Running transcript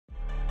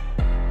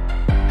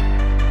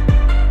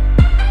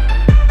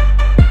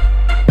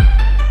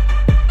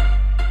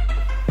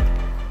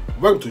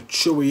Welcome to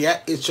True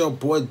React. It's your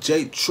boy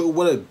J True.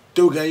 What it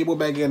do, gang? You boy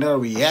back getting another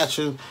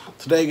reaction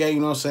today, gang.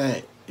 You know what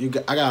I'm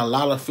saying? I got a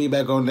lot of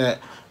feedback on that.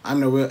 I'm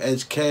the real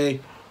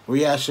HK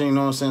reaction. You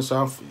know what I'm saying?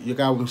 So you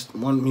guys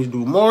want me to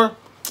do more?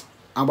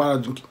 I'm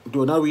about to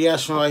do another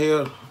reaction right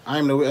here.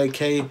 I'm the real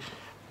HK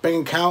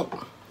bank account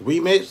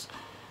remix.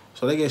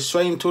 So they get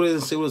straight into this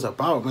and see what it's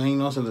about, man. You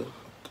know what I'm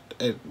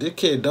saying? This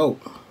kid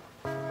dope.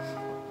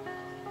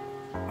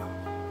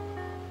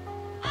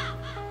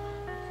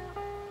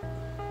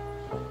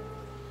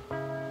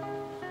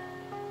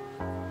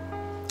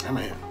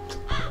 Man,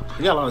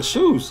 you got a lot of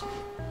shoes.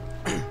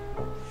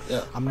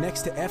 Yeah. I'm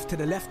next to F, to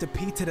the left of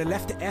P, to the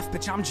left of F,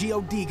 bitch, I'm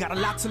G-O-D. Got a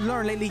lot to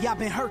learn lately, I've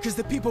been hurt cause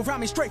the people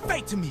around me straight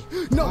fake to me.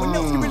 No one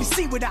else can really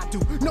see what I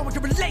do. No one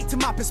can relate to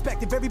my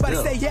perspective. Everybody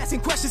stay asking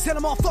questions, tell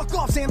them all fuck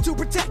off, say I'm too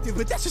protective.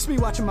 But that's just me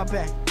watching my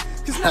back.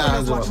 Cause no one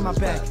else watching my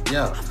back.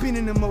 Yeah. I've been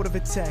in a mode of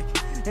attack.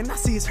 And I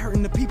see it's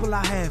hurting the people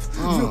I have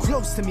real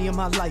close to me in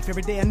my life.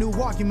 Every day a new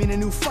argument, a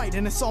new fight.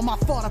 And it's all my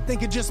fault, I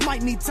think it just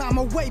might need time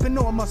away. But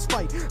no, I must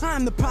fight.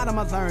 I'm the product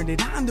I learned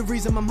it. I'm the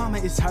reason my mama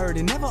is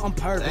hurting. Never on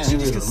purpose, she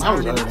just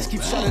concerned. And I just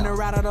keep shutting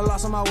her out of the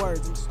loss of my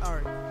words. I'm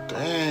sorry.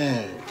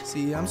 Dang.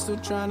 See, I'm still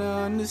trying to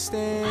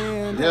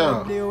understand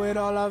how to deal with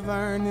all I've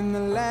earned in the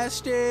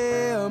last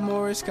year.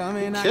 More is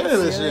coming, I can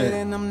feel it,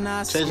 and I'm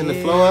not changing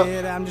the flow up.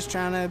 I'm just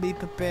trying to be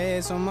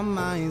prepared so my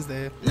mind's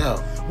there. Yeah.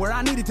 Where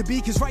I needed to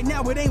be, cause right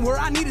now it ain't where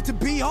I needed to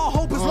be. All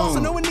hope is lost,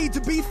 I know I need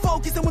to be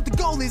focused on what the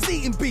goal is,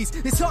 eating beast.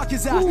 It's hard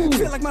cause I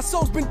feel like my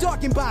soul's been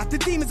darkened by the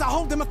demons I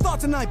hold in my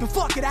thoughts tonight. But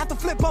fuck it, I have to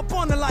flip up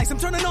on the lights. I'm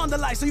turning on the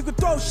lights so you can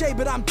throw shade,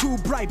 but I'm too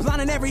bright.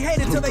 Blinding every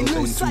hater till they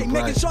lose sight.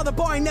 Making sure the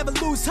bar ain't never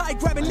lose height.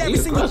 Grabbing every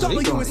single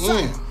W in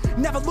sight.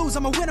 Never lose,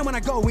 I'm a winner when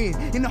I go in.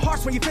 In the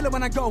hearts where you feel it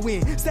when I go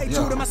in. Stay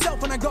true to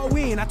myself when I go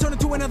in. I turn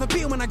into another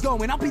being when I go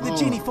in. I'll be the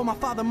genie for my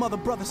father, mother,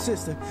 brother,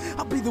 sister.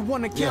 I'll be the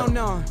one to count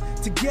on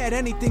to get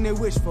anything they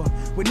wish for.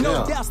 With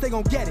no doubts they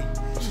gon' get it.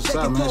 They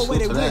can throw away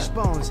their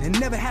wishbones and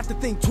never have to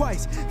think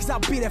twice. Cause I'll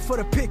be there for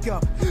the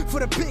pickup. For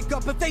the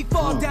pickup if they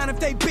fall down, if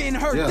they been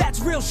hurt. That's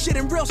real shit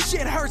and real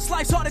shit hurts.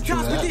 Life's hard at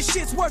times, but this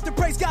shit's worth it.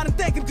 Praise God and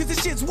thank him cause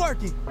this shit's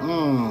working.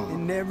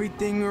 And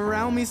everything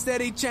around me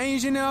steady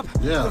changing up.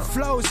 The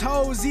flow's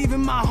hoes, even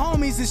my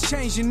homies is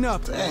changing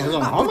up.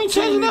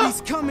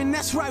 Opportunities coming,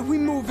 that's right, we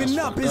moving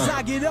up. As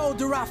I get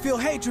older, I feel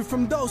hatred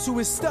from those who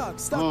is stuck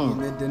in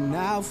the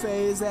denial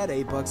phase, that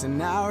 $8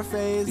 an hour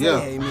phase. They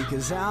hate me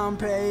cause I'm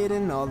paid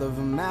and all of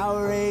them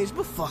outraged.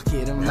 But fuck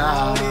it, I'm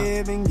out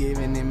here and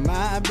giving it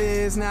my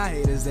biz. Now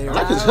haters, they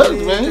like his hook,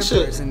 man. This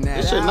shit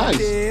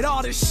nice.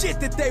 All the shit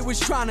that they was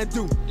trying to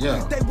do,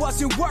 they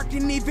wasn't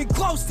working even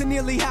close to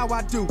nearly how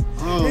I do.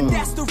 And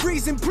that's the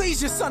reason,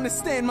 please just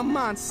understand my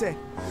mindset.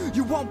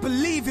 You won't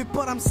believe it,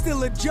 but I'm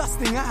still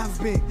adjusting.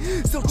 I've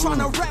been still trying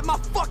to wrap my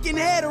fucking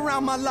head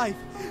around my life.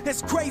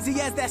 As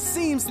crazy as that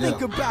seems,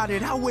 think about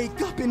it. I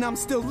wake up and I'm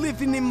still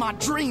living in my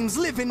dreams,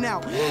 living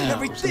out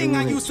everything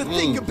I used to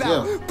think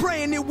about.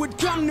 Praying it would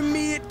come to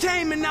me, it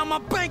came, and now my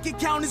bank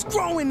account is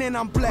growing and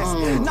I'm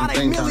blessed. Not a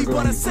milli,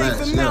 but a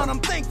safe amount. I'm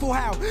thankful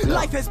how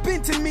life has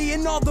been to me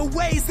in all the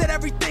ways that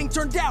everything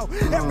turned out.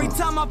 Every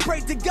time I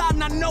prayed to God,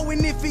 not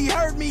knowing if he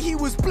heard me, he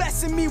was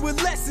blessing me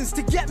with lessons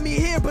to get me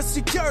here, but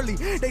securely.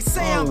 They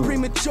say I'm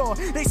premature,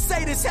 they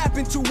say this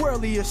happened too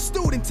early. A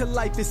student to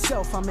life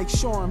itself, I make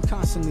sure I'm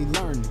constantly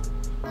learning.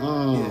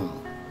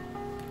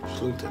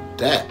 Salute to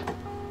that.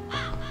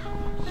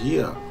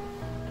 Yeah.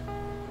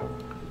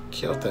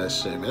 Killed that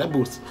shit, man. That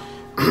boost,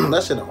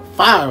 that shit on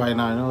fire right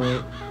now, you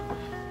know.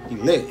 He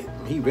lit it.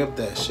 He ripped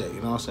that shit, you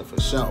know what I'm saying, for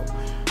sure.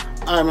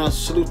 Alright, man,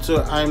 salute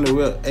to I'm the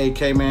real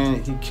AK,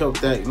 man. He killed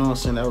that, you know what I'm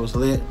saying, that was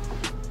lit.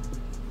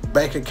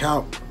 Bank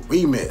account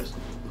remix.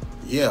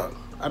 Yeah.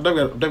 I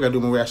definitely gotta do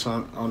more reaction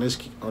on this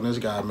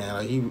guy, man.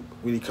 Like, he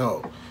really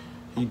cold.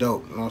 He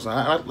dope, you know what I'm saying?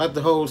 I like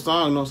the whole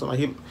song, you know what I'm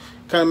saying? Like, he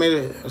kind of made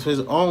it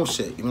his own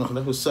shit, you know?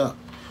 That's what's up.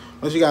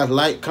 Once you guys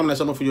like, comment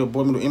something for your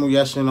boy, me do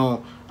reaction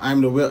on I'm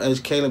the real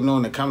HK. Let me know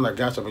in the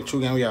comments. I got something. True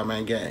gang, we out,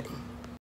 man. Gang.